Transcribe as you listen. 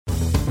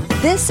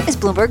This is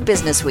Bloomberg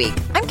Business Week.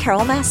 I'm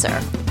Carol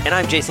Massar. And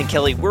I'm Jason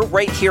Kelly. We're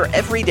right here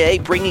every day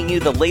bringing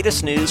you the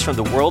latest news from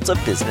the worlds of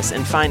business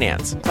and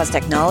finance. Plus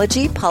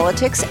technology,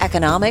 politics,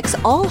 economics,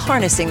 all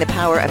harnessing the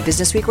power of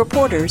Business Week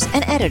reporters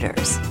and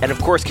editors. And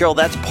of course, Carol,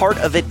 that's part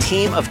of a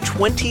team of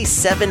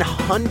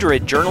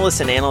 2,700 journalists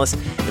and analysts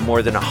in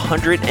more than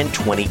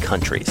 120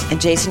 countries. And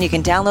Jason, you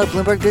can download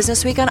Bloomberg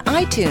Business Week on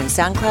iTunes,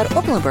 SoundCloud,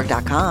 or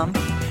Bloomberg.com.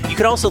 You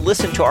can also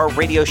listen to our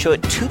radio show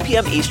at 2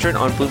 p.m. Eastern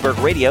on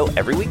Bloomberg Radio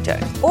every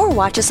weekday. Or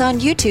watch us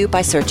on YouTube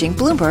by searching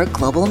Bloomberg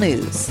Global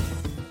News.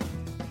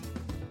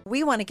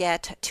 We want to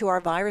get to our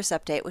virus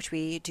update, which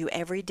we do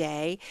every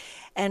day.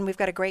 And we've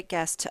got a great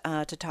guest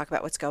to talk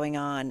about what's going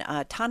on.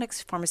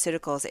 Tonix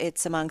Pharmaceuticals,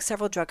 it's among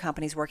several drug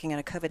companies working on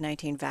a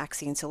COVID-19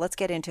 vaccine. So let's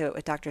get into it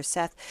with Dr.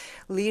 Seth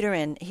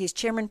Lederman. He's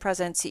chairman,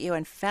 president, CEO,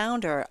 and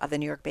founder of the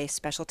New York-based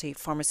specialty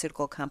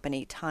pharmaceutical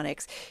company,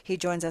 Tonix. He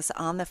joins us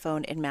on the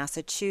phone in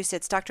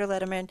Massachusetts. Dr.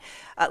 Lederman,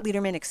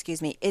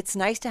 it's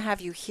nice to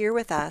have you here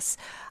with us.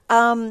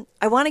 I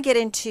want to get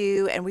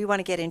into, and we want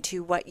to get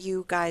into what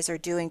you guys are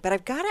doing, but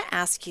I've got to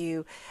ask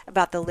you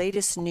about the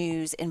latest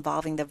news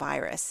involving the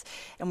virus.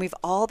 And we've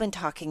all been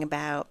talking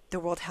about the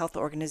World Health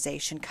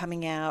Organization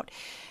coming out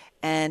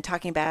and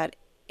talking about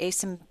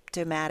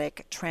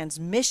asymptomatic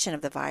transmission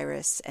of the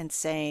virus and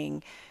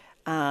saying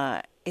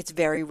it's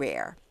very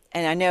rare.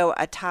 And I know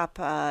a top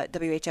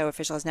WHO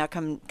official has now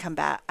come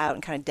back out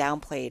and kind of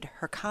downplayed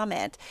her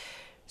comment.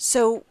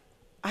 So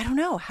I don't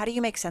know. How do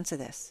you make sense of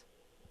this?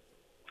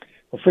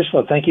 Well, first of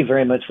all, thank you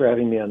very much for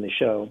having me on the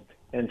show.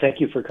 And thank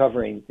you for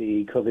covering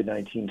the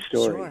COVID-19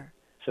 story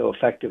so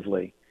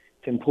effectively.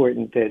 It's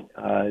important that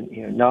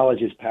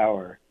knowledge is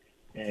power,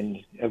 and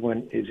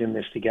everyone is in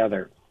this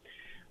together.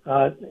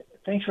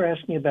 Thanks for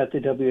asking about the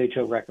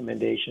WHO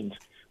recommendations.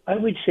 I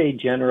would say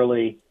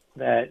generally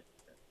that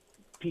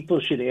people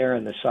should err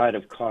on the side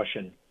of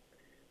caution.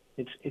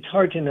 It's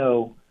hard to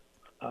know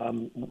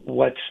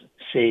what's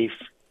safe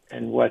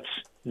and what's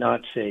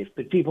not safe,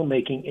 but people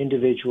making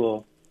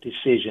individual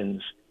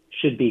decisions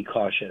should be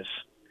cautious.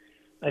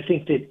 I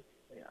think that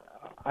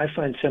I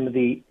find some of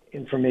the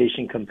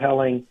information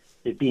compelling,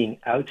 that being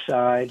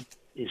outside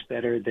is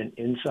better than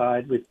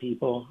inside with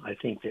people. I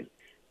think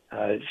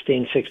that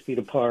staying 6 feet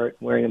apart,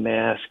 wearing a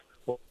mask,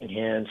 washing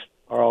hands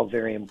are all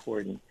very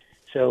important.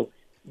 So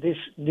this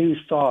new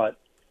thought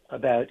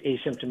about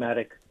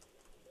asymptomatic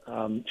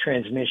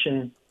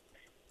transmission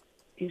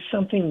is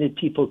something that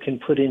people can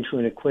put into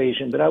an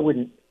equation, but I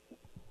wouldn't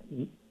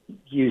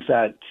use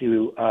that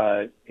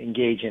to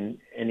engage in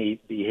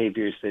any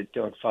behaviors that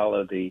don't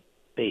follow the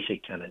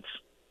basic tenets.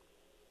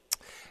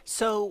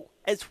 So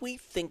as we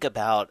think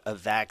about a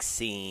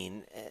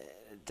vaccine,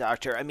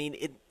 Doctor, I mean,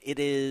 it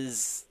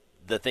is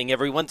the thing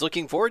everyone's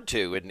looking forward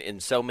to in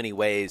so many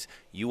ways.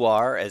 You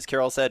are, as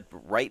Carol said,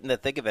 right in the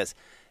thick of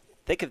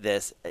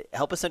this.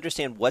 Help us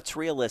understand what's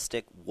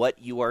realistic, what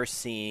you are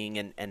seeing,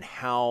 and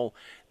how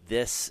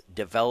this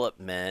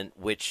development,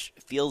 which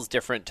feels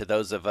different to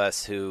those of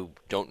us who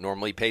don't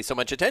normally pay so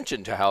much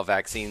attention to how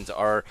vaccines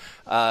are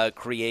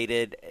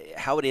created,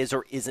 how it is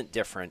or isn't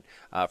different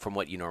from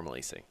what you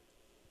normally see.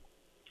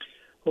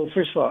 Well,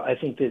 first of all, I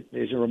think that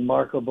there's a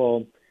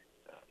remarkable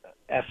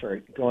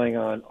effort going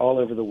on all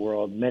over the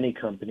world, many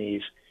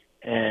companies,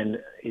 and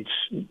it's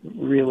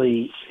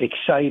really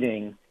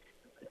exciting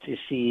to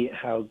see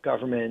how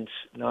governments,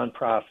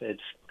 nonprofits,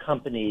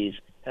 companies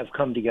have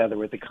come together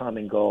with a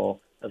common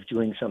goal of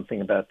doing something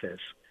about this.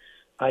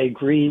 I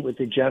agree with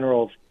the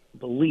general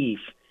belief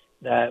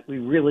that we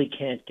really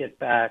can't get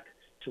back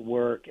to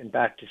work and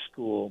back to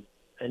school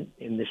in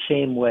the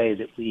same way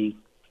that we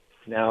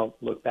now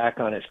look back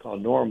on as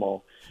called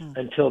normal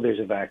until there's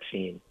a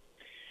vaccine.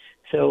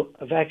 So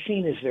a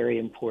vaccine is very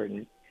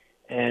important.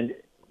 And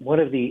one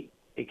of the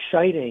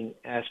exciting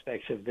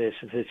aspects of this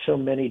is that so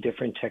many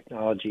different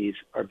technologies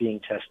are being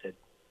tested.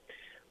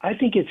 I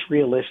think it's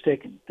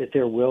realistic that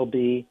there will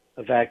be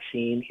a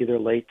vaccine either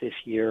late this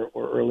year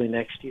or early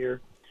next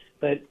year,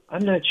 but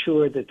I'm not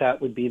sure that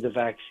that would be the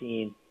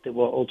vaccine that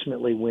will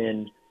ultimately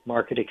win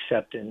market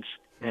acceptance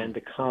and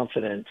the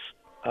confidence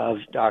of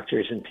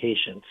doctors and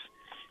patients.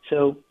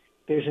 So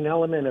there's an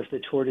element of the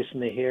tortoise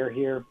and the hare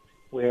here,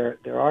 where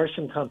there are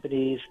some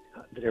companies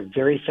that are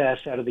very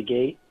fast out of the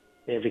gate.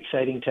 They have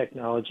exciting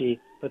technology,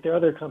 but there are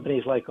other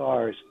companies like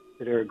ours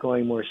that are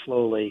going more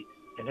slowly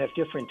and have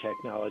different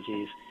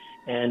technologies.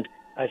 And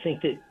I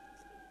think that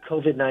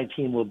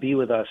COVID-19 will be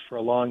with us for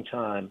a long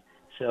time,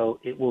 so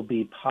it will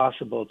be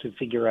possible to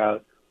figure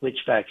out which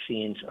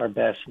vaccines are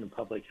best in a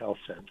public health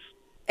sense.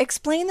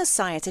 Explain the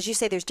science. As you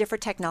say, there's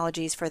different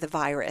technologies for the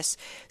virus.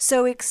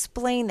 So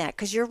explain that,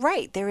 because you're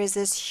right. There is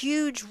this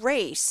huge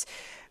race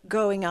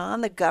going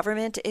on. The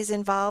government is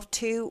involved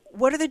too.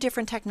 What are the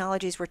different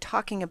technologies we're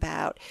talking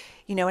about,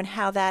 and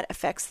how that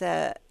affects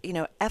the,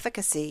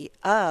 efficacy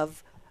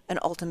of an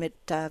ultimate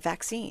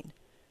vaccine?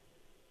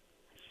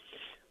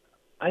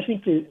 I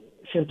think the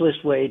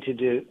simplest way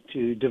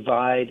to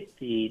divide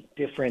the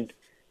different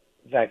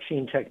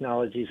vaccine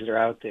technologies that are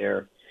out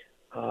there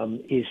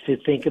is to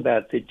think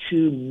about the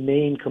two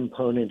main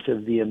components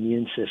of the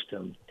immune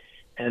system.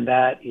 and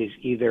that is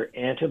either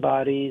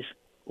antibodies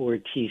or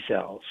T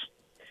cells.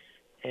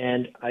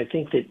 And I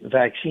think that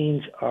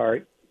vaccines are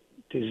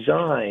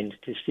designed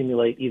to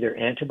stimulate either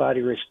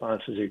antibody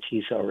responses or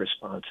T cell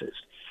responses.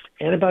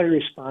 Antibody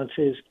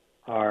responses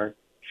are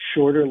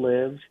shorter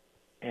lived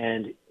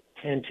and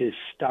tend to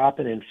stop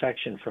an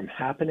infection from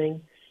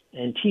happening,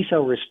 and T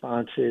cell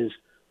responses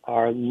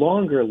are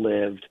longer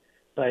lived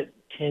but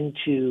tend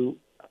to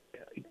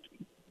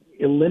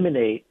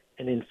eliminate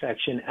an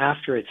infection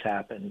after it's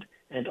happened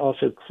and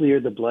also clear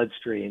the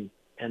bloodstream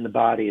and the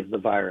body of the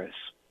virus.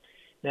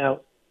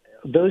 Now,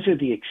 those are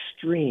the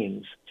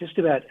extremes. Just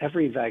about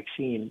every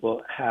vaccine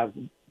will have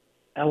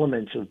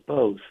elements of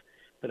both,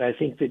 but I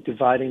think that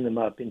dividing them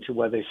up into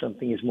whether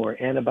something is more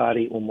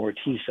antibody or more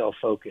T-cell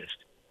focused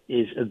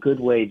is a good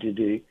way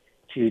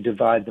to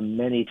divide the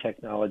many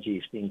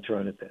technologies being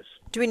thrown at this.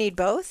 Do we need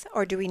both,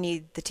 or do we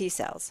need the T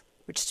cells,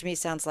 which to me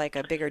sounds like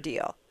a bigger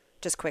deal,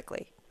 just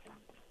quickly?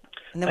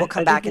 And then we'll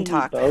come back and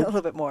talk a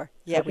little bit more.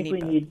 Yeah, I think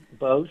we need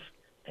both.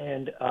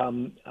 And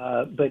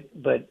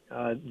but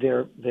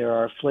there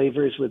are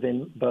flavors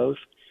within both.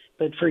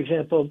 But for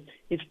example,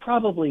 it's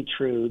probably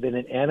true that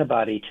an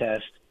antibody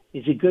test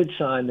is a good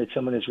sign that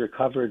someone has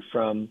recovered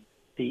from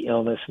the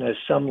illness and has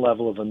some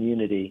level of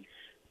immunity.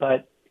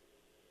 But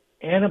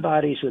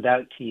antibodies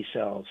without T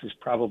cells is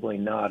probably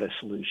not a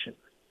solution.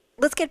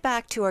 Let's get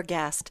back to our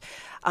guest,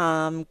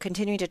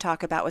 continuing to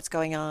talk about what's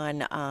going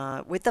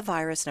on with the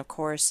virus and, of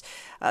course,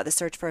 the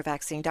search for a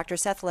vaccine. Dr.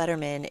 Seth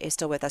Lederman is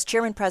still with us,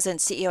 Chairman,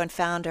 President, CEO, and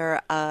founder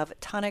of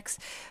Tonix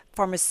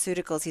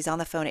Pharmaceuticals. He's on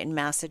the phone in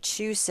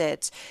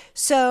Massachusetts.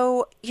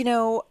 So,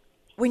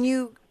 when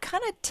you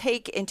kind of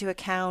take into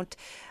account,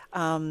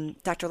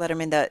 Dr.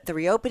 Lederman, the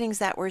reopenings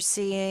that we're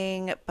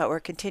seeing, but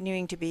we're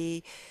continuing to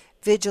be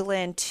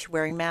vigilant,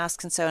 wearing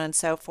masks and so on and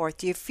so forth.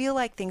 Do you feel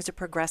like things are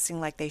progressing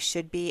like they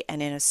should be and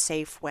in a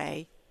safe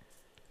way?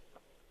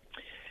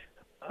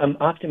 I'm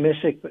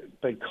optimistic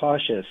but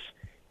cautious.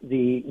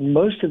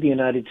 Most of the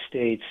United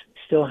States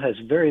still has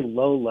very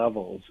low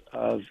levels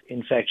of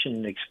infection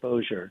and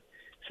exposure.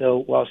 So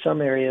while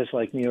some areas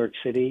like New York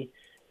City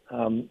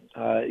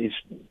is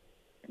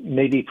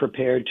maybe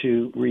prepared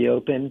to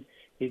reopen,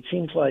 it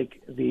seems like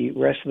the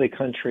rest of the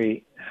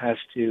country has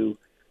to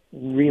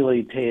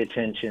really pay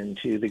attention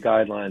to the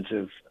guidelines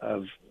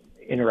of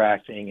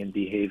interacting and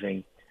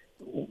behaving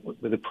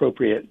with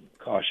appropriate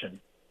caution.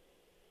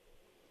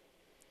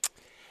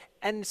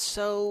 And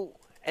so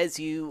as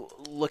you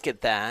look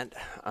at that,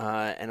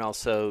 and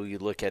also you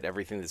look at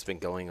everything that's been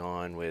going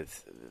on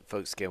with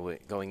folks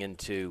going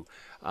into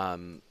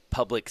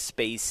public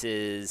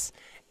spaces,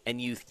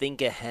 and you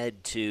think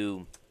ahead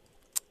to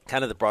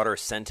kind of the broader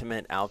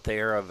sentiment out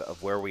there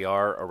of where we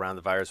are around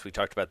the virus. We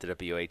talked about the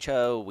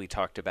WHO. We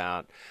talked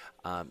about,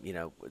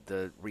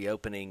 the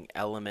reopening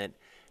element.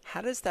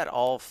 How does that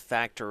all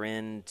factor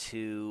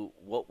into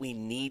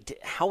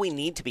how we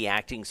need to be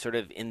acting sort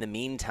of in the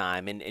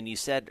meantime? And you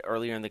said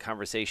earlier in the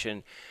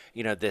conversation,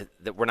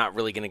 that we're not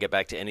really going to get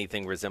back to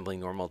anything resembling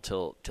normal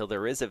till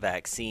there is a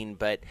vaccine,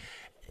 but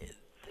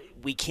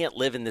we can't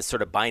live in this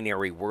sort of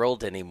binary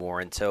world anymore.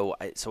 And so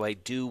I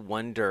do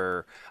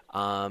wonder,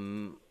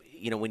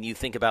 when you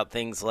think about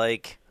things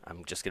like,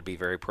 I'm just going to be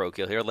very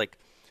parochial here, like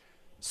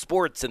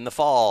sports in the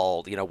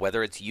fall,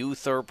 whether it's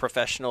youth or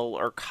professional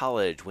or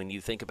college, when you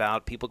think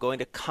about people going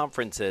to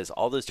conferences,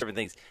 all those different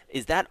things,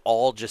 is that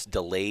all just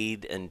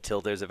delayed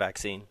until there's a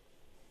vaccine?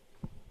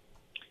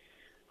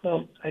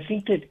 Well, I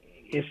think that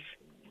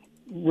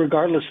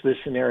regardless of the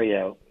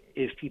scenario,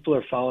 if people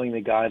are following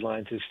the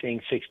guidelines of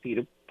staying 6 feet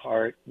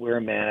apart, wear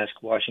a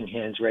mask, washing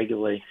hands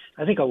regularly,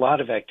 I think a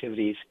lot of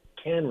activities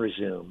can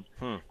resume.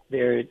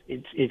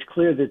 It's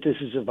clear that this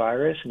is a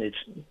virus and it's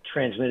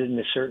transmitted in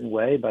a certain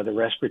way by the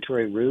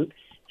respiratory route.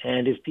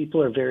 And if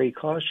people are very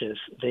cautious,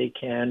 they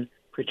can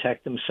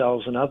protect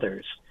themselves and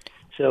others.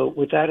 So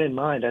with that in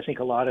mind, I think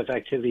a lot of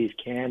activities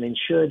can and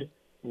should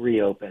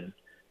reopen.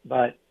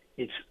 But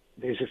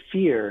there's a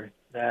fear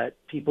that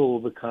people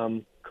will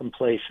become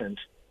complacent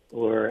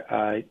or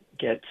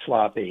get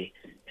sloppy.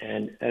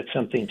 And that's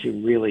something to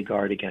really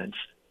guard against.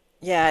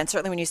 Yeah, and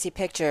certainly when you see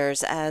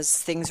pictures as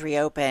things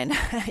reopen,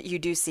 you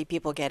do see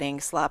people getting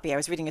sloppy. I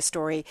was reading a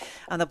story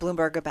on the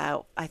Bloomberg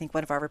about, I think,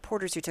 one of our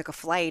reporters who took a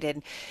flight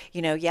and,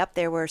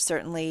 there were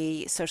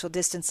certainly social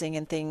distancing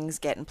and things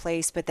get in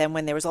place. But then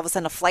when there was all of a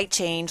sudden a flight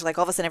change, like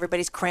all of a sudden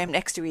everybody's crammed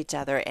next to each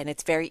other and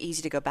it's very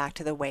easy to go back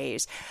to the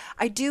ways.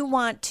 I do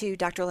want to,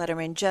 Dr.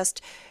 Lederman,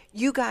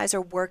 you guys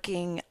are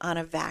working on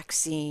a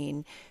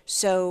vaccine.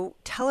 So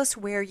tell us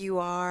where you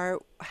are,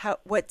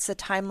 what's the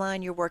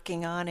timeline you're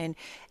working on,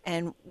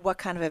 and what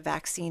kind of a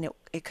vaccine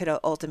it could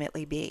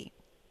ultimately be.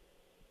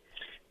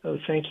 Oh,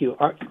 thank you.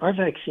 Our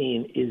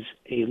vaccine is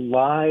a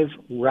live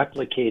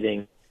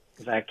replicating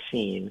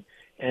vaccine,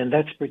 and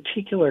that's a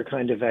particular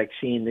kind of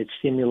vaccine that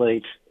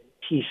stimulates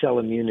T-cell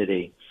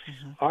immunity.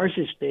 Mm-hmm. Ours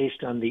is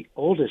based on the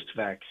oldest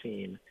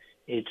vaccine.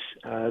 It's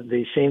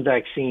the same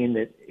vaccine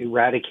that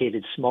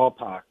eradicated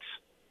smallpox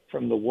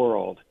from the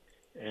world.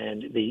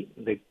 And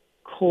the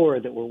core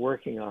that we're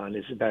working on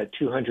is about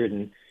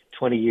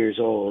 220 years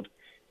old.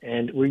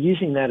 And we're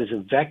using that as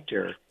a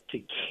vector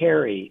to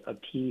carry a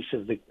piece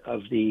of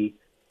the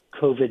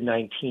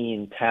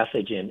COVID-19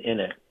 pathogen in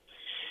it.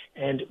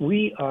 And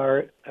we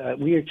are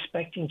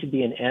expecting to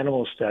be in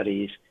animal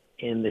studies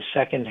in the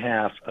second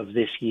half of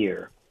this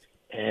year.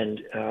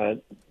 And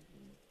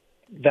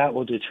that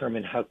will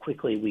determine how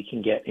quickly we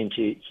can get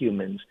into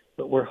humans.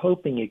 But we're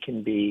hoping it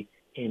can be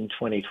in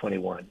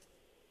 2021.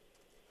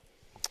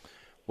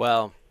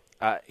 Well,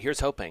 here's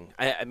hoping.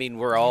 I mean,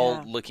 we're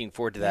all looking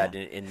forward to that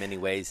in many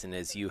ways, and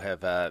as you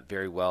have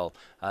very well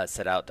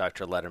set out,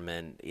 Dr.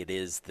 Lederman, it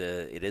is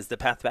the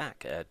path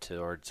back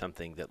toward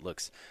something that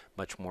looks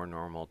much more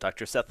normal.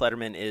 Dr. Seth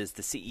Lederman is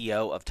the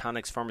CEO of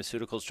Tonix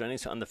Pharmaceuticals, joining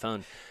us on the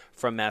phone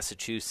from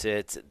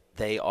Massachusetts.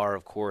 They are,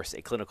 of course,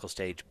 a clinical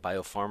stage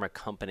biopharma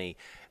company,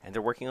 and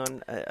they're working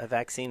on a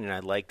vaccine, and I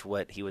liked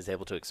what he was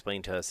able to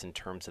explain to us in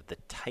terms of the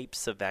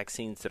types of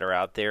vaccines that are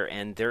out there,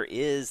 and there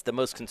is the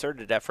most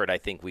concerted effort I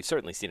think we've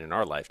certainly seen in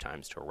our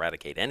lifetimes to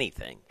eradicate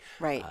anything.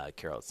 Right.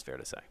 Carol, it's fair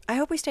to say. I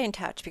hope we stay in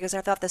touch, because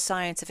I thought the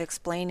science of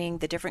explaining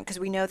the different, because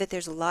we know that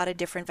there's a lot of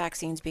different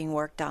vaccines being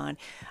worked on,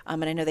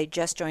 and I know they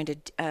just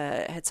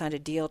had signed a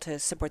deal to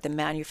support the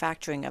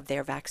manufacturing of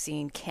their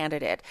vaccine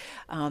candidate,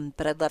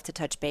 but I'd love to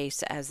touch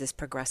base as this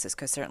progresses,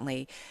 because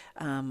certainly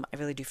I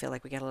really do feel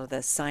like we got a lot of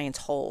the science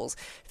holes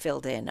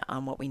filled in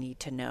on what we need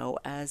to know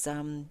as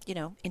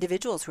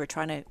individuals who are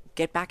trying to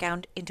get back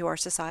out into our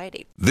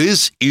society.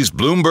 This is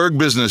Bloomberg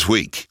Business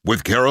Week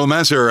with Carol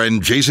Massar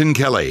and Jason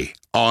Kelly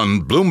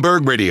on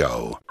Bloomberg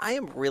Radio. I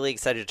am really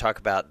excited to talk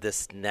about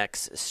this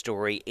next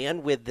story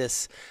and with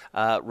this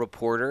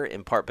reporter,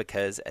 in part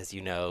because, as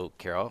you know,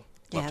 Carol,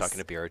 love talking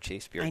to bureau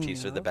chiefs. Bureau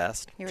chiefs are the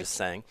best. Just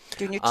saying.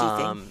 Doing your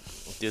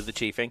chiefing. Do the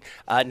chiefing.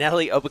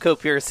 Natalie Obiko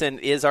Pearson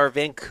is our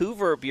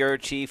Vancouver bureau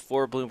chief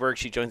for Bloomberg.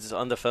 She joins us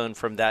on the phone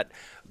from that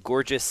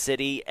gorgeous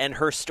city. And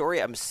her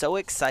story I'm so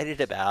excited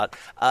about.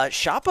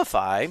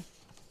 Shopify,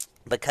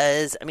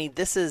 because, I mean,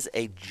 this is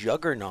a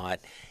juggernaut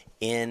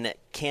in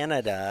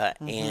Canada,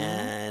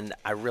 and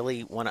I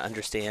really want to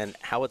understand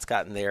how it's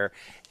gotten there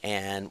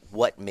and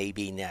what may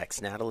be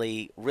next.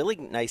 Natalie, really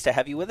nice to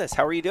have you with us.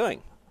 How are you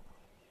doing?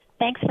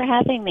 Thanks for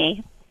having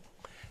me.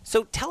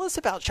 So tell us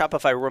about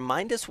Shopify.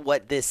 Remind us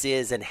what this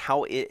is and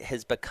how it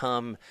has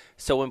become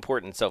so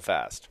important so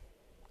fast.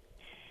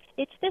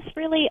 It's this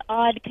really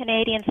odd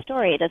Canadian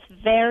story, this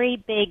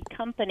very big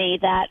company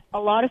that a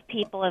lot of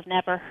people have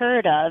never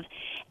heard of.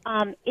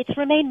 It's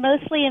remained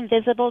mostly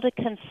invisible to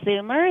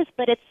consumers,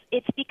 but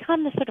it's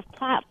become the sort of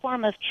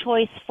platform of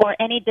choice for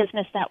any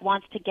business that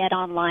wants to get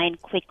online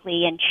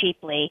quickly and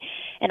cheaply.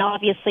 And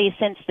obviously,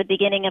 since the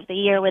beginning of the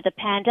year with the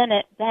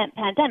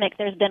pandemic,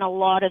 there's been a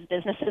lot of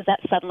businesses that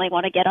suddenly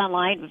want to get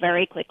online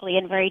very quickly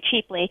and very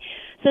cheaply.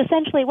 So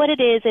essentially what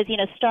it is,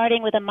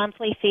 starting with a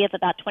monthly fee of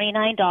about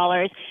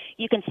 $29,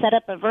 you can set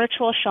up a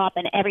virtual shop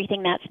and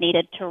everything that's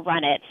needed to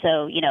run it.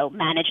 So,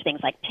 manage things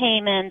like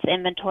payments,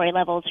 inventory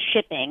levels,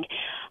 shipping.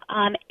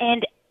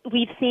 And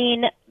we've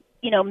seen,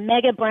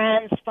 mega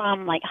brands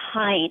from like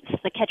Heinz,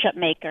 the ketchup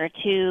maker,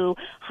 to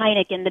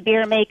Heineken, the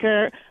beer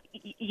maker,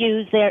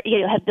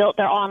 have built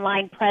their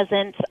online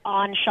presence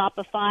on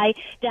Shopify,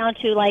 down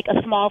to like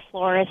a small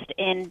florist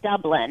in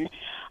Dublin.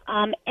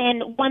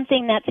 And one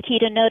thing that's key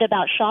to note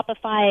about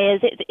Shopify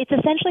is it's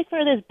essentially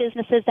for those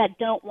businesses that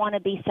don't want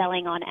to be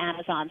selling on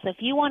Amazon. So if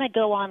you want to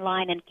go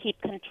online and keep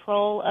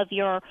control of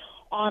your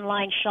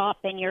online shop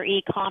and your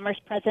e-commerce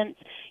presence,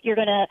 you're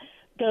going to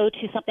go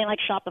to something like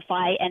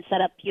Shopify and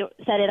set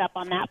it up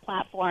on that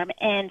platform.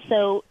 And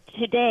so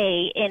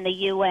today in the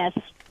U.S.,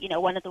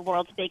 one of the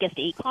world's biggest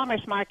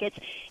e-commerce markets,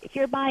 if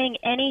you're buying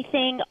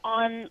anything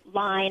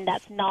online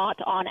that's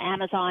not on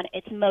Amazon,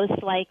 it's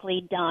most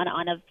likely done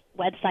on a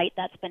website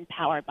that's been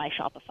powered by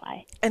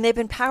Shopify. And they've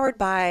been powered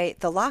by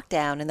the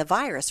lockdown and the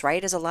virus,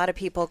 right? As a lot of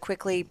people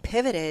quickly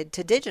pivoted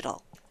to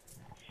digital.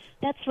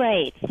 That's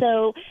right.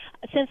 So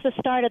since the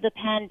start of the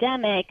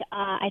pandemic,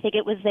 I think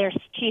it was their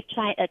chief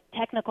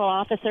technical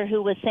officer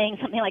who was saying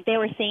something like they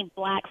were seeing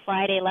Black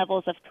Friday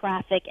levels of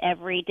traffic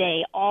every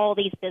day, all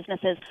these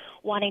businesses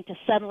wanting to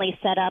suddenly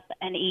set up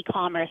an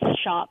e-commerce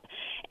shop.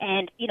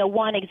 And,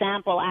 one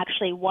example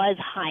actually was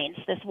Heinz,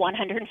 this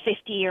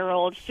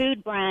 150-year-old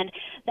food brand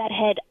that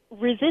had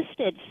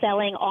resisted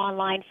selling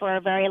online for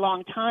a very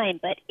long time.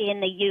 But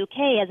in the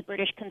UK, as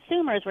British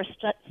consumers were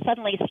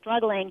suddenly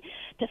struggling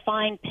to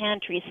find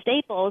pantry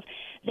staples,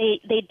 they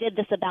did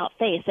this about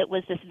face. It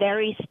was this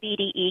very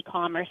speedy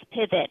e-commerce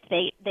pivot.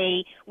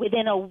 They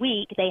within a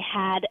week, they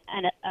had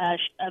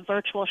a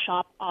virtual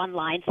shop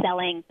online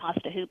selling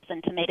pasta hoops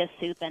and tomato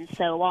soup and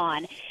so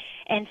on.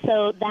 And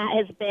so that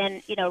has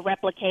been,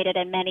 replicated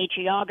in many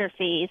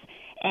geographies.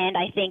 And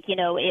I think,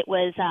 it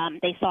was,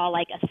 they saw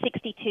like a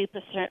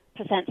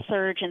 62%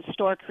 surge in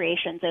store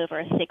creations over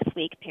a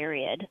 6-week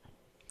period.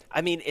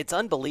 I mean, it's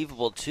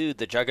unbelievable, too,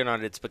 the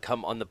juggernaut it's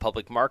become on the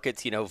public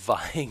markets,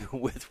 vying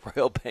with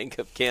Royal Bank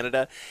of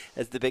Canada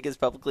as the biggest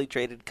publicly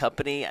traded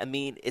company. I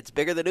mean, it's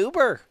bigger than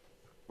Uber.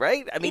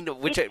 Right? I mean,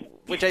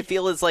 which I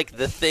feel is like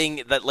the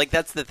thing that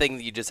that's the thing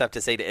that you just have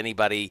to say to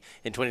anybody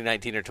in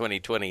 2019 or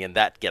 2020, and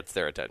that gets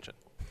their attention.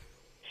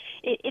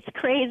 it's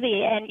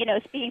crazy. And,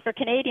 speaking for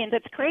Canadians,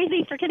 it's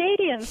crazy for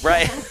Canadians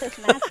right. to have this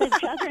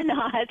massive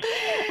juggernaut.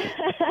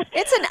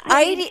 It's an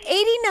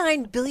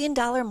 $89 billion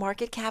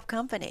market cap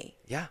company.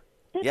 Yeah.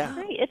 That's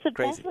great. It's a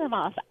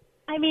behemoth.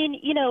 I mean,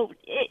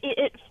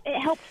 it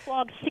helped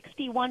flog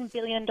 $61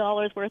 billion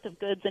worth of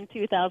goods in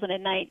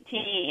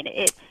 2019.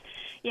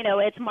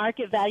 Its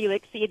market value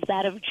exceeds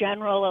that of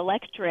General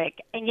Electric,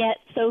 and yet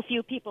so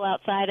few people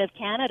outside of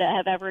Canada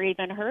have ever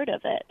even heard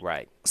of it.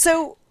 Right.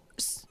 So,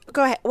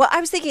 go ahead. Well, I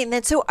was thinking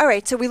that, all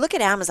right, so we look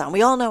at Amazon.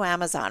 We all know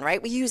Amazon,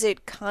 right? We use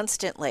it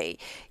constantly.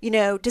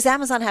 Does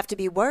Amazon have to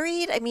be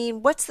worried? I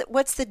mean, what's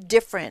the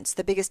difference,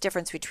 the biggest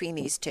difference between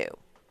these two?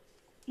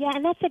 Yeah,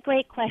 and that's a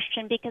great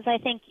question because I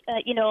think,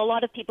 a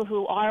lot of people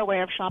who are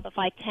aware of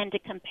Shopify tend to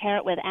compare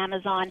it with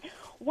Amazon.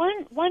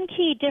 One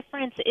key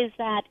difference is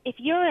that if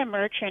you're a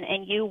merchant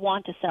and you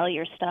want to sell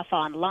your stuff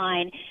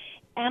online,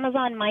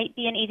 Amazon might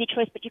be an easy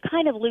choice, but you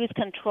kind of lose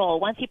control.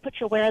 Once you put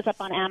your wares up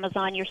on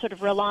Amazon, you're sort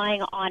of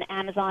relying on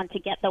Amazon to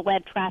get the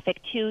web traffic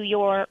to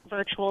your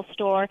virtual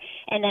store,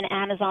 and then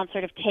Amazon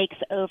sort of takes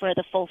over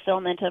the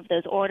fulfillment of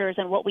those orders.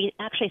 And what we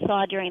actually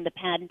saw during the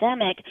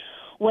pandemic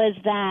was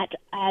that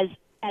as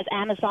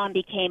Amazon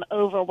became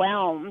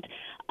overwhelmed,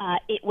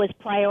 it was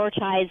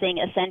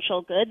prioritizing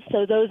essential goods.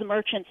 So those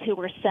merchants who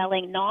were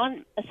selling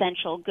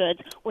non-essential goods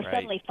were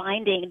suddenly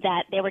finding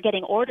that they were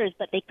getting orders,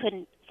 but they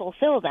couldn't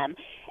fulfill them.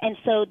 And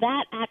so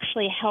that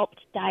actually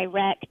helped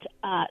direct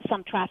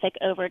some traffic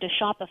over to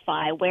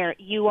Shopify, where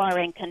you are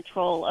in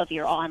control of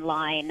your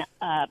online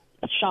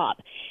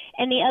shop.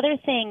 And the other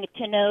thing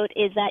to note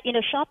is that,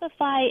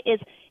 Shopify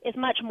is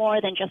much more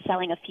than just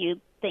selling a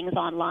few things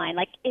online.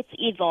 Like, it's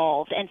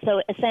evolved. And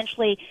so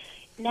essentially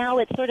now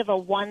it's sort of a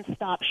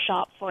one-stop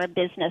shop for a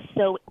business.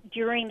 So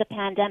during the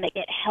pandemic,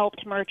 it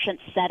helped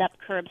merchants set up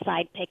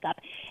curbside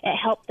pickup. It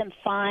helped them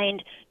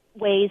find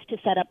ways to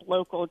set up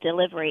local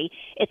delivery.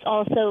 It's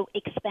also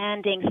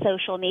expanding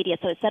social media.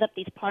 So it set up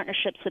these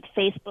partnerships with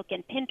Facebook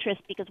and Pinterest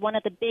because one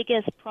of the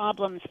biggest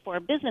problems for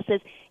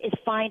businesses is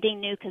finding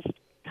new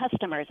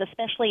customers,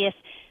 especially if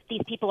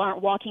these people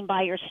aren't walking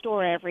by your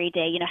store every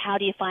day. How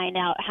do you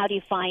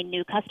find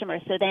new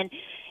customers? So then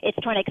it's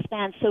trying to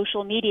expand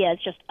social media as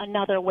just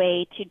another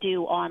way to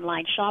do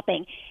online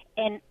shopping.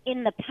 And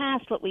in the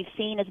past, what we've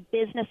seen is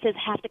businesses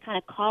have to kind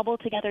of cobble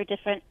together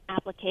different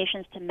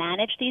applications to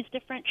manage these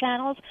different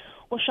channels.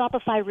 Well,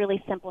 Shopify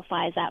really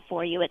simplifies that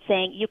for you. It's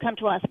saying, you come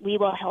to us, we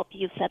will help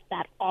you set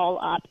that all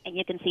up, and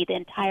you can see the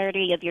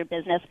entirety of your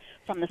business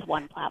from this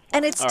one platform.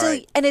 And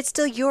it's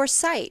still your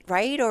site,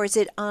 right? Or is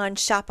it on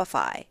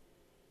Shopify?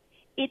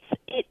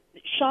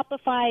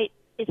 Shopify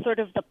is sort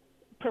of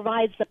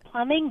provides the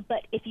plumbing, but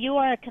if you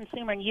are a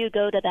consumer and you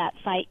go to that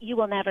site, you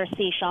will never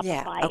see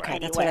Shopify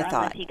anywhere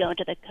unless you go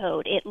into the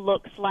code. It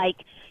looks like,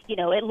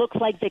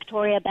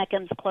 Victoria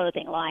Beckham's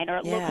clothing line, or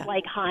it looks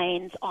like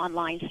Heinz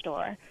online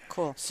store.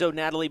 Cool. So,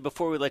 Natalie,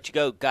 before we let you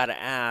go, got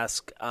to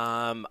ask,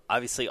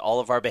 obviously all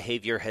of our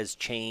behavior has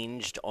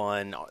changed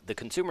on the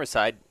consumer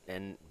side,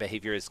 and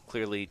behavior has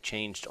clearly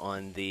changed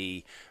on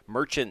the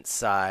merchant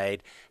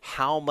side.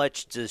 How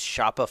much does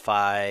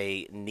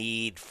Shopify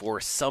need for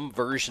some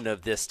version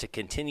of this to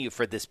continue,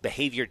 for this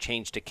behavior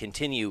change to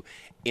continue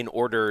in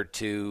order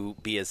to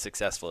be as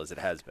successful as it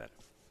has been?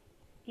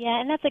 Yeah,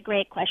 and that's a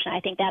great question. I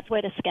think that's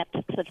where the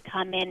skeptics have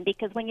come in,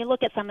 because when you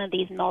look at some of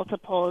these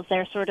multiples,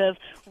 they're sort of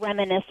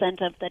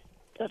reminiscent of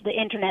the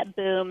internet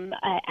boom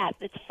at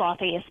its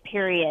frothiest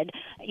period.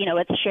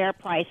 Its share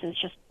price has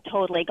just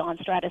totally gone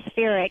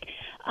stratospheric.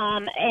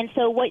 And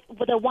so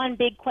the one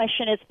big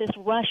question is this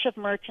rush of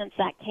merchants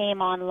that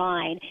came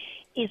online.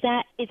 Is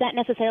that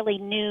necessarily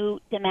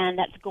new demand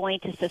that's going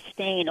to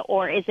sustain,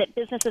 or is it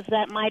businesses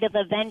that might have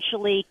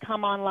eventually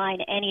come online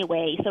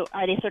anyway? So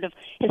are they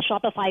has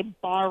Shopify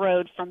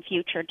borrowed from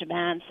future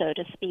demand, so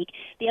to speak?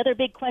 The other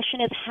big question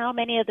is how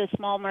many of the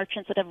small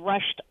merchants that have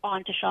rushed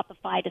onto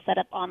Shopify to set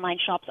up online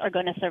shops are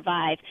going to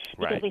survive?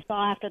 Because we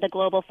saw after the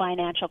global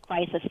financial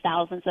crisis,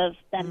 thousands of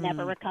them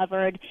never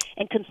recovered,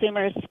 and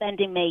consumer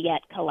spending may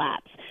yet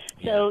collapse.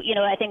 So,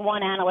 I think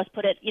one analyst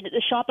put it,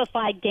 the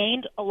Shopify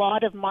gained a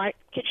lot of market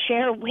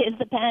share with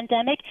the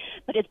pandemic,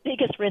 but its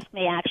biggest risk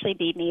may actually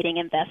be meeting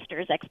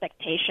investors'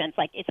 expectations.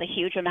 Like, it's a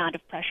huge amount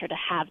of pressure to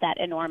have that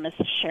enormous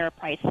share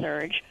price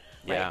surge.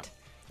 Yeah. Right.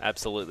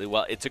 Absolutely.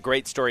 Well, it's a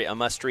great story, a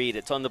must-read.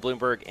 It's on the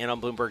Bloomberg and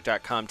on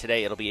Bloomberg.com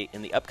today. It'll be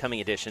in the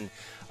upcoming edition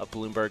of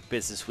Bloomberg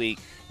Businessweek.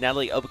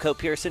 Natalie Obiko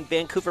Pearson,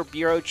 Vancouver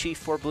Bureau Chief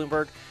for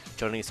Bloomberg,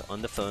 joining us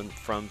on the phone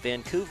from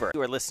Vancouver.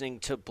 You are listening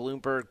to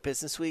Bloomberg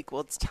Businessweek.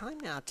 Well, it's time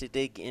now to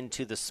dig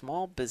into the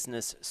Small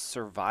Business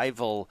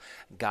Survival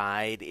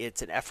Guide.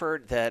 It's an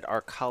effort that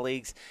our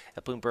colleagues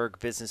at Bloomberg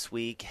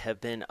Businessweek have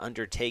been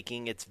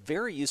undertaking. It's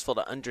very useful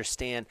to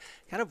understand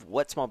kind of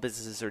what small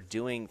businesses are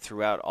doing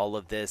throughout all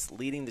of this.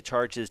 Leading the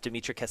charge is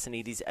Dimitra,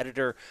 Kessenides,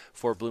 editor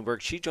for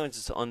Bloomberg. She joins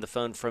us on the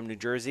phone from New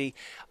Jersey,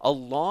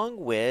 along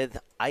with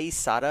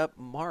Iyesata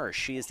Marsh.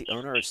 She is the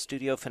owner of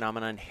Studio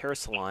Phenomenon Hair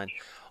Salon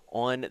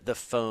on the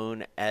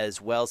phone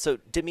as well. So,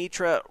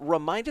 Dimitra,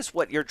 remind us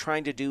what you're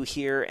trying to do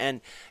here.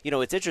 And,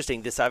 it's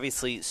interesting. This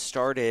obviously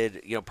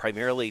started,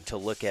 primarily to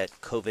look at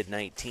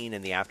COVID-19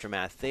 and the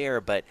aftermath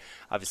there. But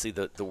obviously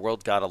the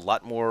world got a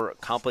lot more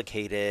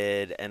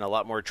complicated and a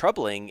lot more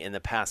troubling in the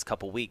past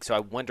couple weeks. So I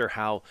wonder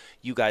how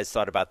you guys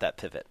thought about that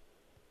pivot.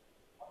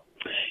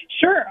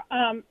 Sure.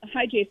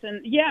 Hi,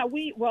 Jason. Yeah,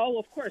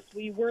 of course,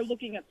 we were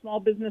looking at small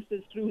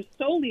businesses through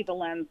solely the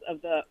lens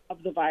of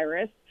the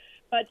virus.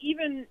 But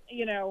even,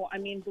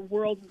 the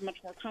world is much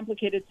more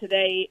complicated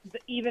today.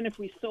 Even if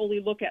we solely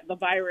look at the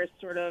virus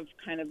sort of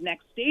kind of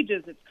next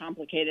stages, it's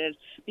complicated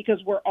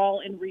because we're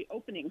all in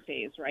reopening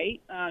phase, right?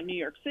 New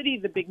York City,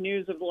 the big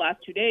news of the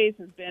last 2 days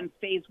has been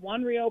phase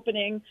 1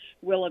 reopening.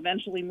 We'll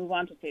eventually move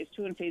on to phase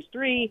 2 and phase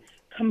 3.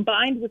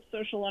 Combined with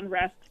social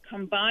unrest,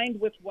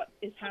 combined with what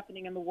is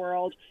happening in the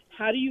world,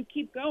 how do you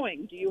keep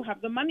going? Do you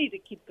have the money to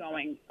keep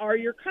going? Are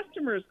your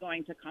customers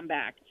going to come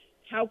back?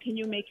 How can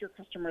you make your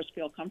customers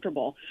feel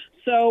comfortable?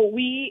 So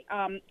we,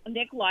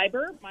 Nick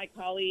Leiber, my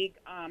colleague,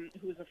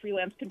 who's a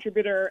freelance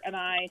contributor, and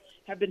I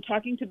have been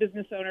talking to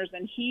business owners,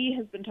 and he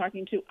has been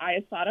talking to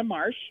Iyesata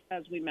Marsh,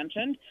 as we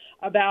mentioned,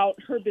 about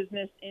her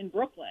business in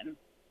Brooklyn.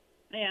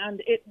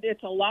 And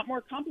it's a lot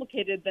more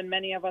complicated than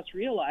many of us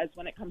realize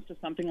when it comes to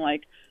something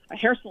like a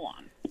hair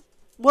salon.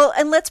 Well,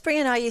 and let's bring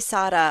in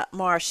Iyesata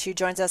Marsh, who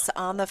joins us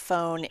on the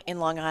phone in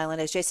Long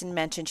Island. As Jason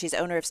mentioned, she's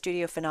owner of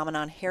Studio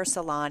Phenomenon Hair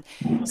Salon.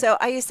 So,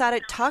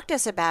 Iyesata, talk to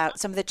us about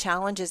some of the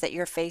challenges that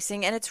you're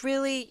facing. And it's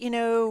really,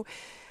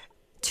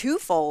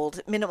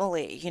 twofold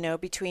minimally,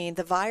 between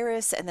the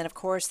virus and then, of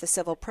course, the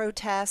civil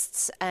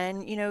protests.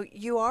 And,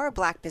 you are a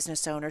Black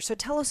business owner. So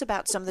tell us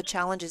about some of the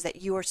challenges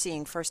that you are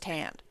seeing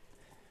firsthand.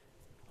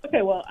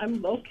 Okay, well,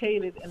 I'm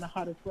located in the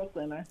heart of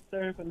Brooklyn. I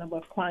serve a number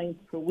of clients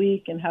per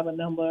week and have a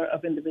number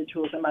of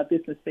individuals in my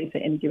business space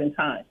at any given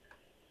time.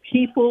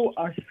 People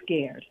are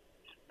scared.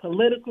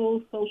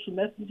 Political, social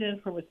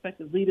messaging from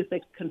respective leaders,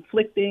 they're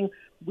conflicting.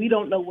 We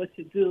don't know what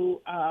to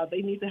do.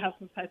 They need to have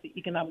some type of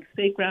economic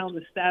stake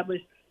ground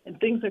established, and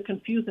things are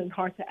confusing and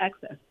hard to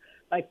access.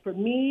 Like for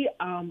me,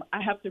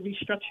 I have to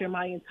restructure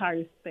my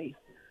entire space.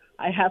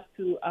 I have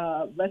to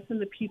lessen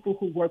the people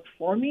who work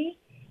for me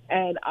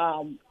and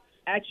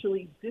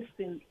actually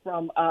distant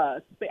from,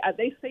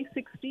 they say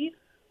 6 feet,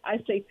 I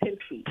say 10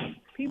 feet.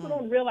 People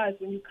don't realize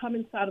when you come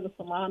inside of a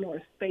salon or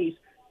a space,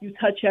 you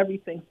touch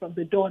everything from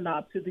the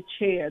doorknob to the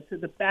chair to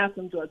the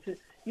bathroom door to,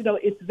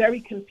 it's very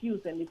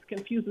confusing. It's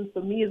confusing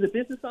for me as a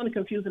business owner,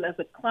 confusing as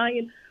a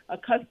client, a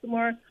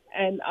customer,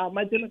 and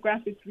my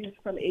demographics reach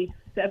from age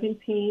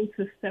 17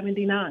 to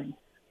 79.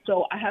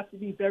 So I have to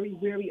be very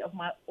wary of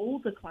my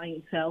older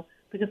clientele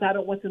because I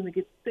don't want them to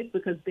get sick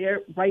because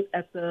they're right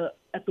at the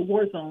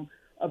war zone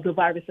of the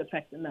virus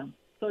affecting them.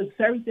 So it's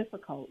very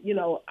difficult.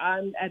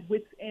 I'm at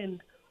wit's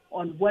end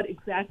on what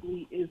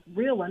exactly is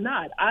real or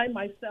not. I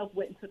myself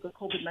went and took a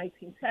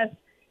COVID-19 test.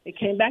 It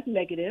came back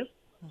negative.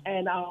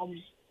 And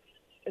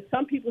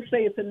some people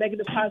say it's a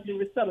negative positive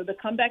result. It'll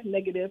come back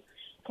negative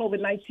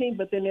COVID-19,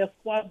 but then they'll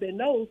swab their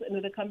nose and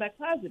it'll come back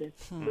positive.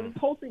 So this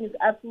whole thing is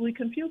absolutely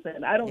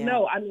confusing. I don't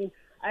know. I mean,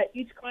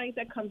 each client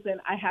that comes in,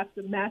 I have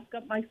to mask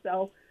up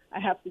myself. I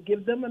have to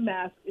give them a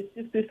mask. It's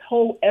just this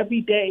whole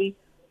everyday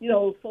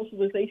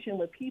socialization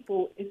with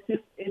people. It's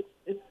just,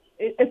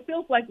 it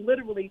feels like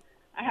literally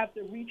I have to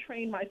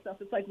retrain myself.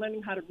 It's like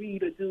learning how to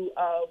read or do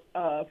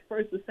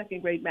first or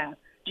second grade math.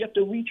 You have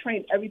to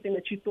retrain everything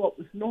that you thought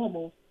was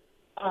normal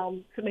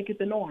to make it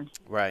the norm.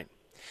 Right.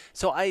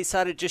 So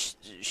Iyesata, just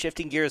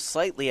shifting gears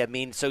slightly,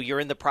 so you're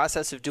in the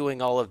process of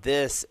doing all of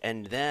this,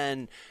 and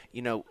then,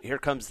 here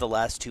comes the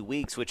last 2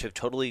 weeks, which have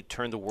totally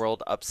turned the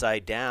world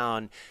upside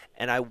down.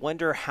 And I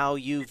wonder how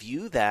you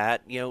view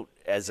that,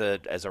 as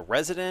a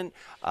resident,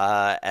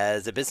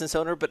 as a business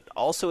owner, but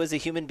also as a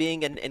human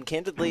being and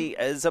candidly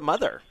as a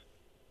mother.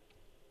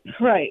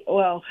 Right.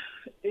 Well,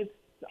 it's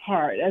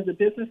hard. As a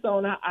business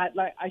owner,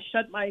 I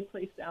shut my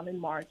place down in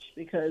March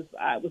because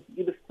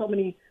it was so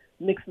many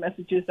mixed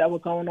messages that were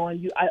going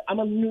on. I'm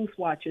a news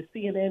watcher,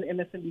 CNN,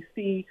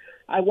 MSNBC.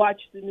 I watch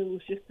the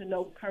news just to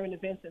know current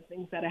events and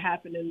things that are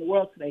happening in the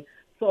world today.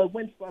 So it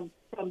went from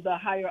the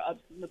higher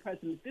ups and the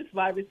president, this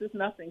virus is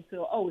nothing,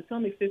 to, it's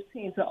only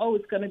 15, to,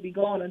 it's going to be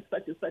gone on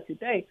such and such a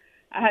day.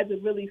 I had to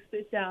really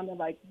sit down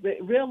and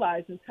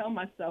realize and tell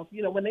myself,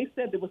 when they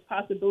said there was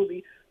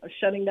possibility of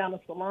shutting down a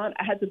salon,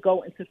 I had to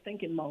go into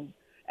thinking mode.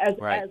 As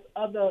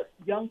other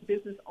young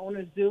business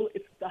owners do,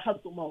 it's the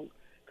hustle mode.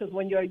 Because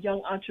when you're a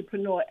young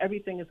entrepreneur,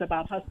 everything is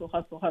about hustle,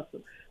 hustle,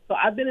 hustle. So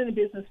I've been in the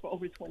business for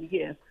over 20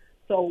 years.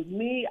 So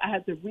I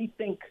had to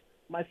rethink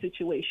my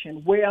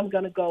situation, where I'm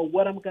going to go,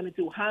 what I'm going to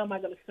do, how am I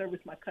going to service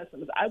my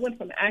customers. I went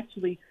from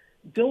actually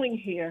doing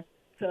hair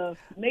to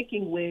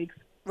making wigs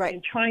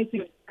and trying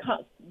to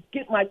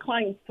get my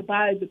clients to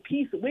buy the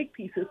wig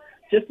pieces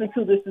just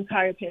until this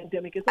entire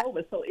pandemic is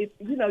over. So, you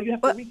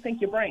have to rethink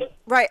your brain.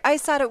 Right.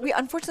 Iyesata, we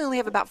unfortunately only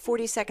have about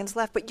 40 seconds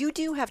left, but you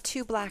do have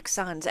 2 Black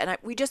sons, and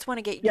we just want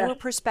to get your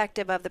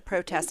perspective of the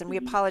protest, and we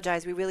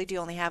apologize. We really do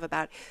only have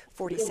about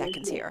 40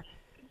 seconds here.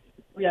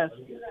 Yes.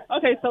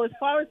 Okay, so as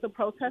far as the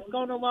protests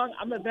going along,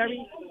 I'm a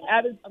very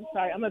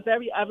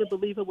avid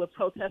believer with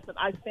protests, and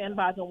I stand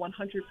by them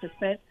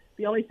 100%.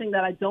 The only thing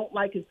that I don't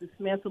like is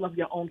dismantle of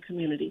your own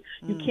community.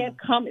 You can't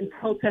come and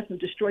protest and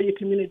destroy your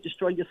community,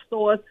 destroy your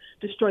stores,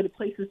 destroy the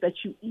places that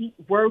you eat,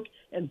 work,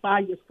 and buy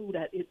your food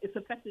at. It's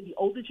affecting the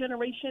older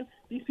generation.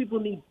 These people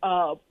need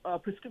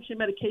prescription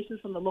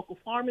medications from the local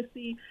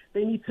pharmacy.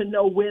 They need to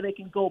know where they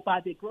can go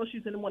buy their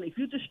groceries in the morning. If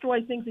you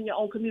destroy things in your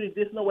own community,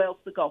 there's nowhere else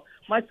to go.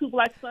 My two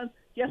black sons,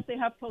 yes, they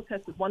have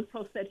protested. One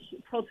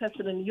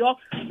protested in New York,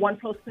 one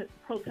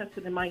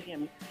protested in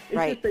Miami.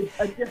 It's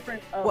just a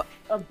different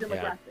of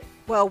demographic. Yeah.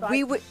 Well,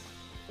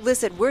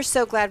 listen, we're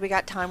so glad we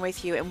got time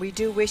with you, and we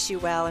do wish you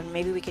well, and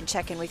maybe we can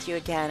check in with you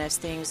again as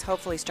things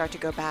hopefully start to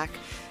go back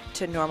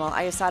to normal.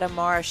 Iyesata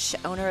Marsh,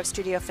 owner of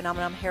Studio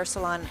Phenomenon Hair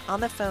Salon, on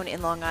the phone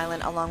in Long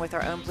Island, along with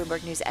our own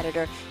Bloomberg News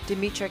editor,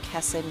 Dimitra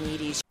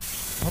Kessenides.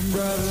 I'm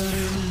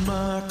driving in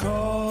my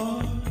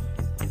car.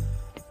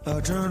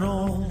 I turn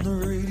on the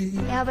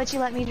radio. How about you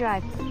let me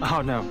drive?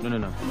 Oh, no.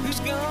 Who's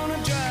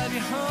gonna drive you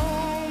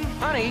home?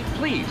 Honey,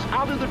 please,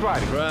 I'll do the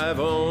driving. Drive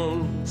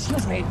on.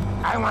 Excuse me,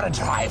 I want to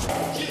drive.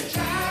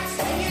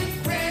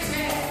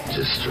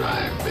 Just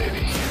drive,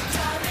 baby.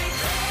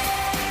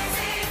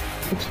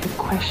 It's the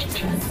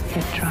question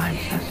that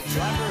drives us.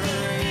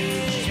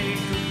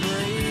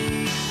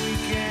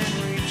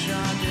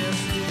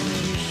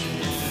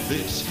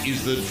 This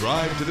is the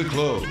Drive to the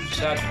Close.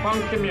 That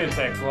funky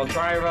music will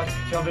drive us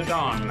till the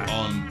dawn.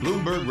 On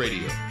Bloomberg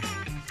Radio.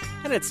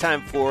 And it's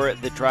time for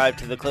the Drive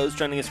to the Close.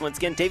 Joining us once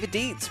again, David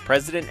Dietze,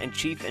 President and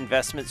Chief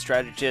Investment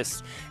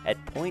Strategist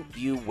at Point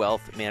View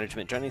Wealth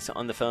Management. Joining us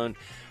on the phone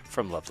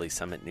from lovely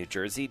Summit, New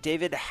Jersey.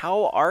 David,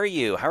 how are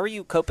you? How are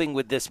you coping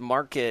with this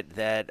market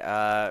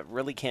that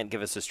really can't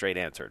give us a straight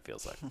answer, it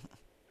feels like?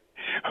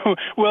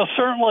 Well,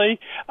 certainly,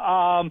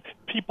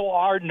 people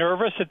are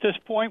nervous at this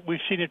point.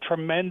 We've seen a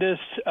tremendous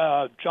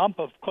jump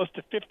of close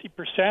to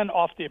 50%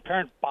 off the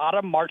apparent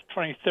bottom, March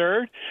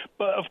 23rd.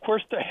 But, of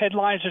course, the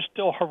headlines are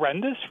still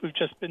horrendous. We've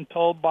just been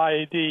told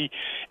by the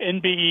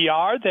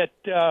NBER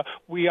that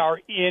we are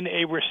in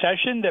a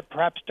recession that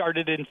perhaps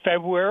started in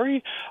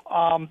February.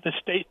 The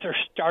states are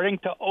starting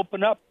to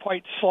open up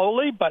quite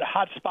slowly, but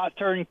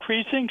hotspots are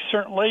increasing.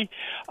 Certainly,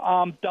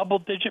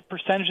 double-digit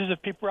percentages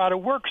of people are out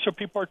of work, so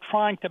people are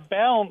trying to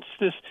balance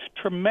this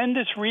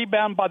tremendous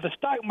rebound by the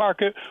stock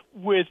market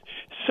with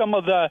some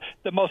of the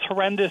most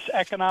horrendous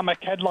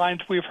economic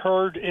headlines we've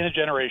heard in a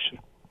generation.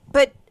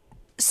 But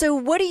so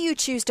what do you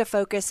choose to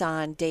focus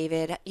on,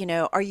 David?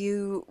 Are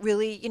you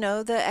really,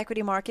 the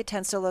equity market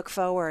tends to look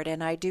forward,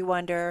 and I do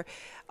wonder,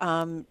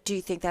 do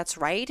you think that's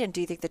right? And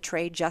do you think the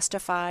trade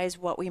justifies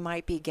what we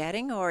might be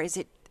getting, or is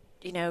it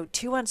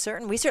too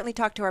uncertain? We certainly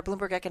talked to our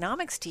Bloomberg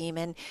economics team,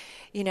 and,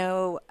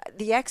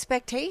 the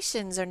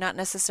expectations are not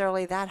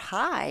necessarily that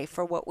high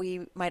for what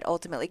we might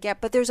ultimately get.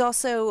 But there's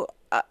also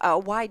a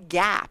wide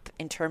gap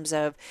in terms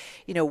of,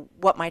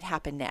 what might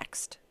happen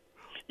next.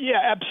 Yeah,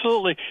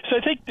 absolutely. So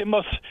I think the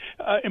most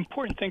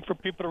important thing for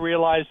people to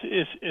realize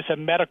is a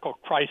medical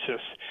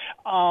crisis.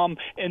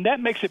 And that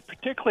makes it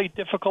particularly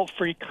difficult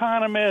for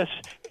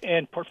economists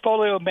and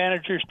portfolio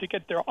managers to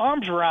get their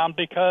arms around,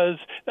 because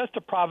that's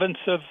the province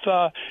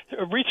of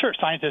research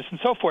scientists and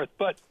so forth.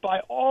 But by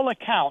all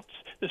accounts,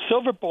 the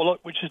silver bullet,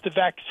 which is the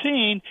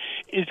vaccine,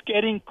 is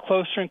getting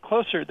closer and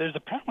closer. There's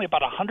apparently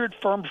about 100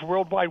 firms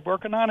worldwide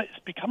working on it.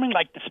 It's becoming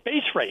like the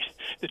space race.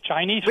 The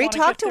Chinese we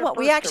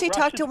actually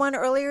talked to one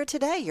earlier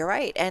today. You're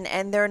right,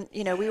 and they're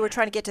we were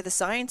trying to get to the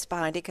science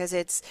behind it,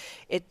 because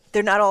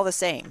they're not all the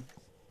same.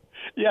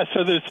 Yeah,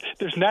 so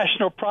there's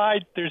national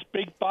pride, there's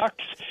big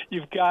bucks.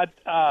 You've got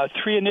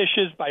 3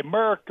 initiatives by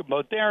Merck,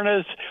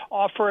 Moderna's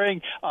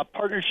offering a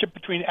partnership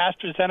between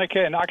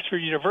AstraZeneca and Oxford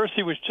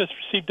University, which just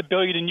received $1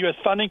 billion in U.S.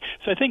 funding.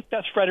 So I think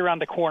that's right around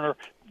the corner.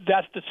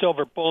 That's the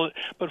silver bullet.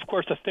 But, of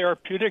course, a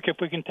therapeutic, if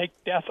we can take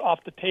death off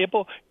the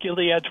table,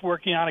 Gilead's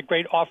working on a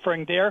great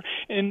offering there.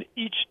 And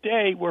each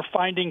day we're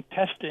finding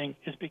testing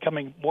is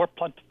becoming more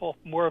plentiful,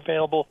 more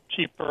available,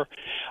 cheaper.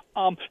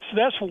 So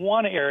that's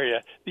one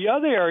area. The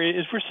other area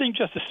is we're seeing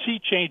just a sea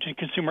change in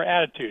consumer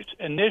attitudes.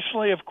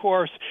 Initially, of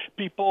course,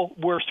 people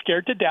were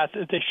scared to death,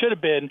 as they should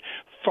have been,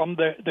 from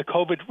the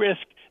COVID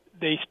risk.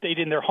 They stayed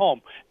in their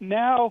home.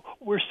 Now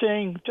we're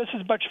seeing just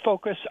as much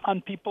focus on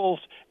people's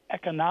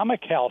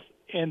economic health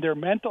and their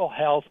mental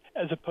health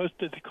as opposed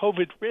to the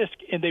COVID risk,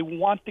 and they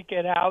want to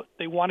get out,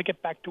 they want to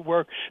get back to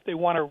work, they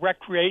want to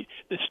recreate.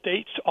 The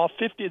states, all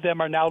 50 of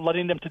them, are now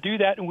letting them to do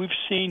that, and we've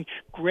seen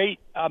great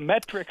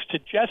metrics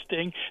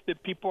suggesting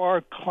that people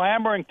are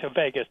clamoring to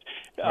Vegas.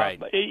 Right.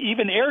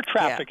 Even air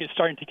traffic is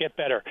starting to get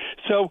better.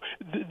 So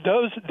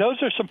those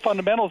are some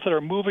fundamentals that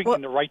are moving in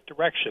the right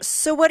direction.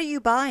 So what are you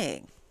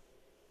buying?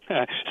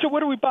 So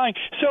what are we buying?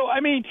 So, I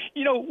mean,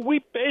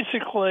 we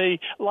basically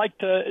like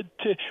to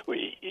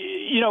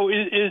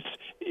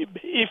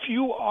if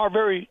you are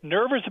very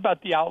nervous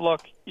about the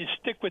outlook, you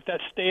stick with that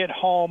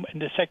stay-at-home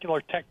and the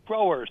secular tech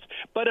growers.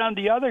 But on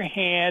the other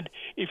hand,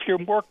 if you're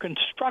more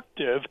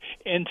constructive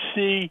and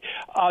see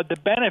the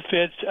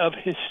benefits of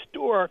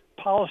historic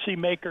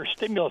policymaker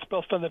stimulus,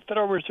 both from the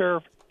Federal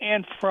Reserve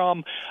and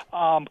from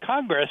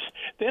Congress,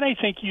 then I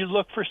think you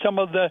look for some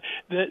of the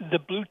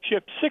blue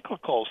chip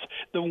cyclicals.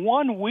 The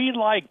one we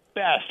like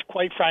best,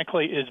 quite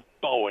frankly, is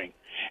Boeing.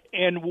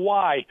 And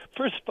why?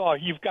 First of all,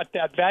 you've got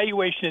that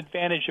valuation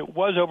advantage. It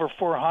was over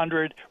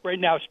 400. Right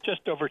now it's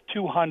just over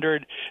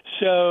 200.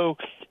 So,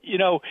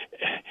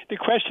 the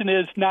question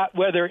is not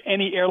whether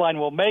any airline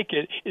will make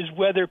it, is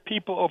whether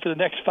people over the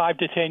next 5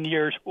 to 10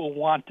 years will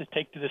want to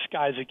take to the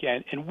skies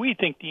again. And we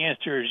think the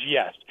answer is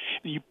yes.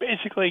 You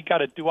basically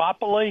got a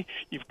duopoly.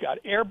 You've got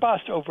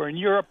Airbus over in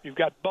Europe. You've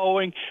got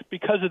Boeing.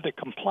 Because of the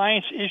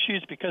compliance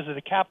issues, because of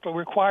the capital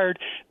required,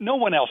 no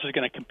one else is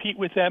going to compete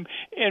with them.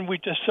 And we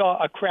just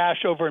saw a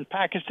crash over in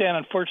Pakistan,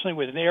 unfortunately,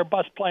 with an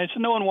Airbus plane. So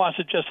no one wants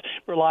to just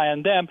rely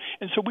on them.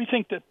 And so we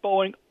think that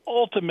Boeing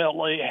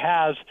ultimately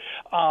has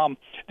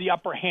the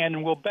upper hand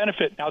and will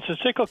benefit. Now, it's a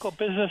cyclical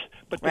business,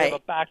 but they have a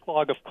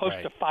backlog of close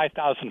to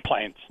 5,000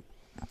 planes.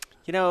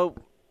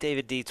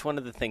 David Dietze, one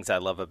of the things I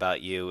love about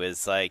you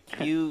is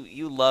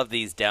you love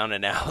these down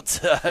and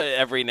outs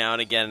every now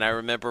and again. And I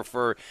remember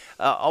for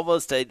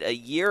almost a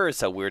year or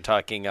so we were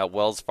talking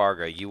Wells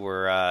Fargo. You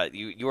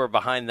were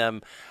behind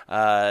them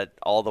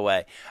all the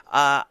way.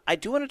 I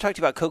do want to talk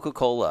to you about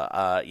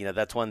Coca-Cola.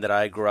 That's one that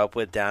I grew up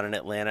with down in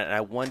Atlanta, and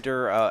I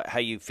wonder how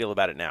you feel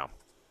about it now.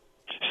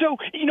 So,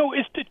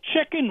 it's the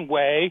chicken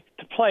way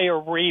to play a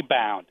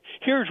rebound.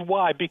 Here's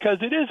why, because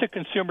it is a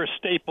consumer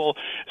staple.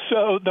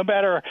 So no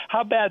matter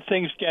how bad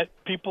things get,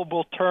 people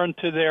will turn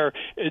to their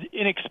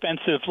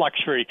inexpensive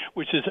luxury,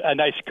 which is a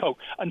nice Coke.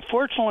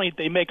 Unfortunately,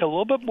 they make a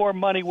little bit more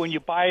money when you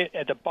buy it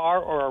at a bar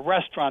or a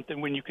restaurant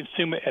than when you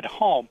consume it at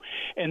home.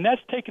 And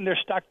that's taken their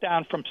stock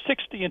down from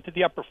 60 into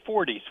the upper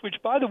 40s, which,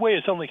 by the way,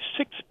 is only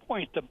 6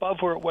 points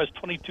above where it was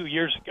 22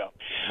 years ago.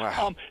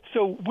 Wow.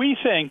 So we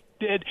think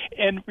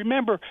and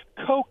remember,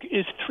 Coke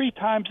is 3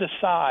 times the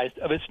size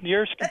of its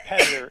nearest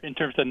competitor in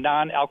terms of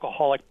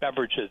non-alcoholic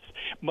beverages.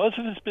 Most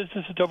of its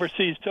business is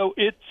overseas, so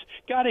it's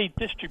got a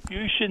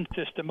distribution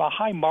system, a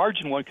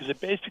high-margin one, because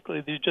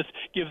they just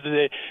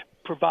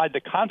provide the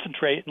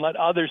concentrate and let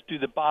others do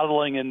the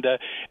bottling and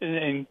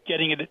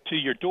getting it to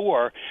your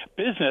door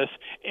business.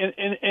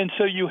 And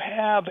so you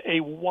have a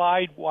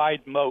wide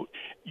moat.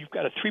 You've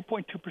got a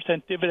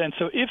 3.2% dividend.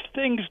 So if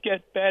things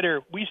get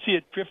better, we see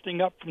it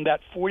drifting up from that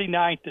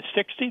 49 to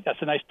 60. That's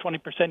a nice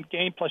 20%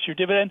 gain plus your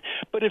dividend.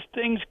 But if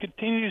things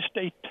continue to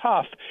stay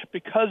tough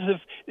because of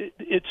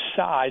its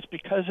size,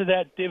 because of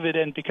that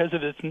dividend, because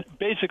of its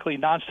basically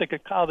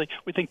non-cyclicality,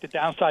 we think the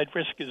downside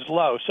risk is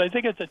low. So I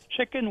think it's a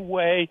chicken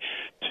way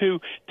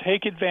to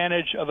take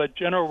advantage of a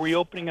general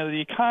reopening of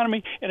the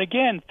economy. And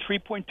again,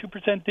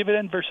 3.2%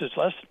 dividend versus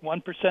less than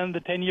 1% of the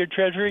 10-year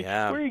Treasury.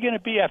 Yeah. Where are you going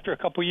to be after a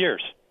couple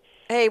years?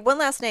 Hey, one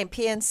last name,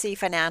 PNC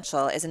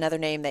Financial is another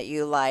name that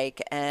you like,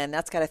 and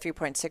that's got a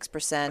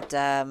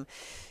 3.6%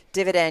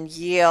 dividend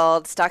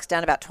yield. Stock's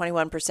down about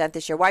 21%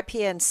 this year. Why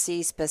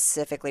PNC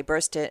specifically?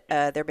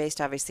 They're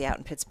based obviously out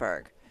in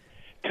Pittsburgh.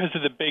 Because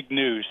of the big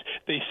news.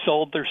 They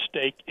sold their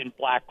stake in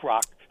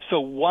BlackRock. So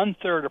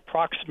 1/3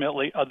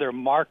 approximately of their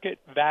market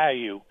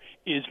value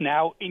is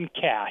now in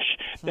cash.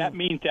 That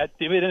means that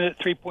dividend at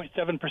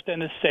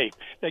 3.7% is safe.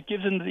 That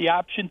gives them the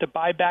option to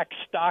buy back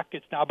stock.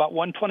 It's now about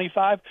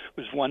 125. It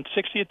was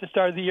 160 at the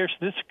start of the year,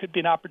 so this could be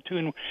an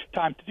opportune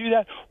time to do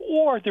that.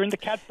 Or they're in the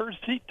catbird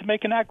seat to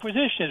make an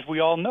acquisition. As we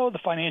all know, the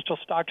financial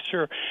stocks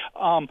are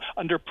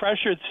under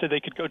pressure, so they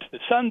could go to the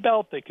Sun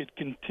Belt, they could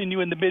continue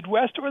in the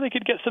Midwest, or they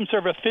could get some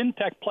sort of a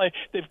fintech play.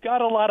 They've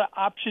got a lot of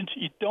options.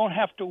 You don't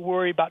have to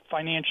worry about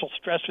financial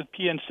stress with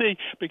PNC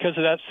because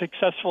of that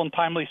successful and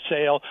timely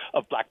sale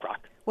of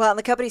BlackRock. Well,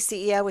 the company's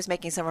CEO was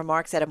making some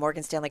remarks at a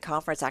Morgan Stanley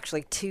conference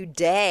actually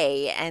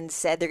today and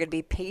said they're going to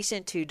be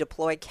patient to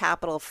deploy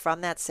capital from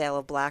that sale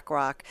of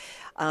BlackRock.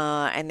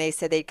 And they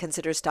said they'd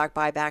consider stock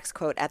buybacks,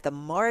 quote, at the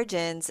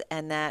margins,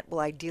 and that will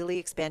ideally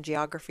expand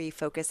geography,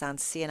 focus on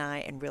C&I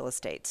and real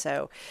estate.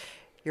 So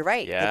you're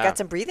right. Yeah. They've got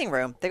some breathing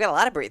room. They've got a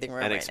lot of breathing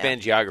room and right expand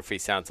now. Geography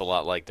sounds a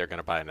lot like they're going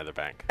to buy another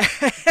bank.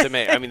 To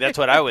me, I mean, that's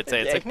what I would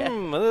say. It's like,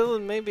 well,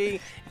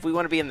 maybe if we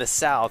want to be in the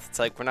South, it's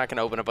like we're not going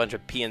to open a bunch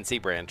of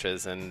PNC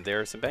branches, and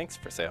there are some banks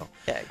for sale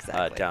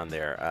down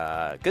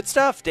there. Good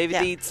stuff. David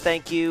Dietze,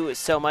 thank you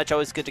so much.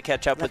 Always good to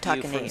catch up with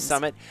you from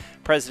Summit.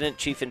 President,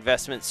 Chief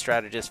Investment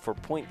Strategist for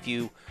Point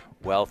View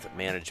Wealth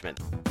Management.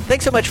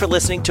 Thanks so much for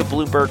listening to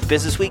Bloomberg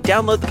Business Week.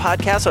 Download the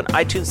podcast on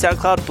iTunes,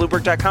 SoundCloud,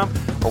 Bloomberg.com,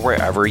 or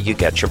wherever you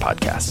get your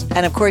podcasts.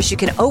 And of course, you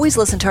can always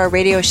listen to our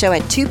radio show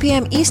at 2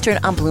 p.m. Eastern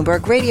on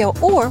Bloomberg Radio,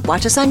 or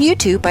watch us on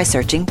YouTube by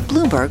searching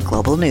Bloomberg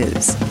Global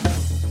News.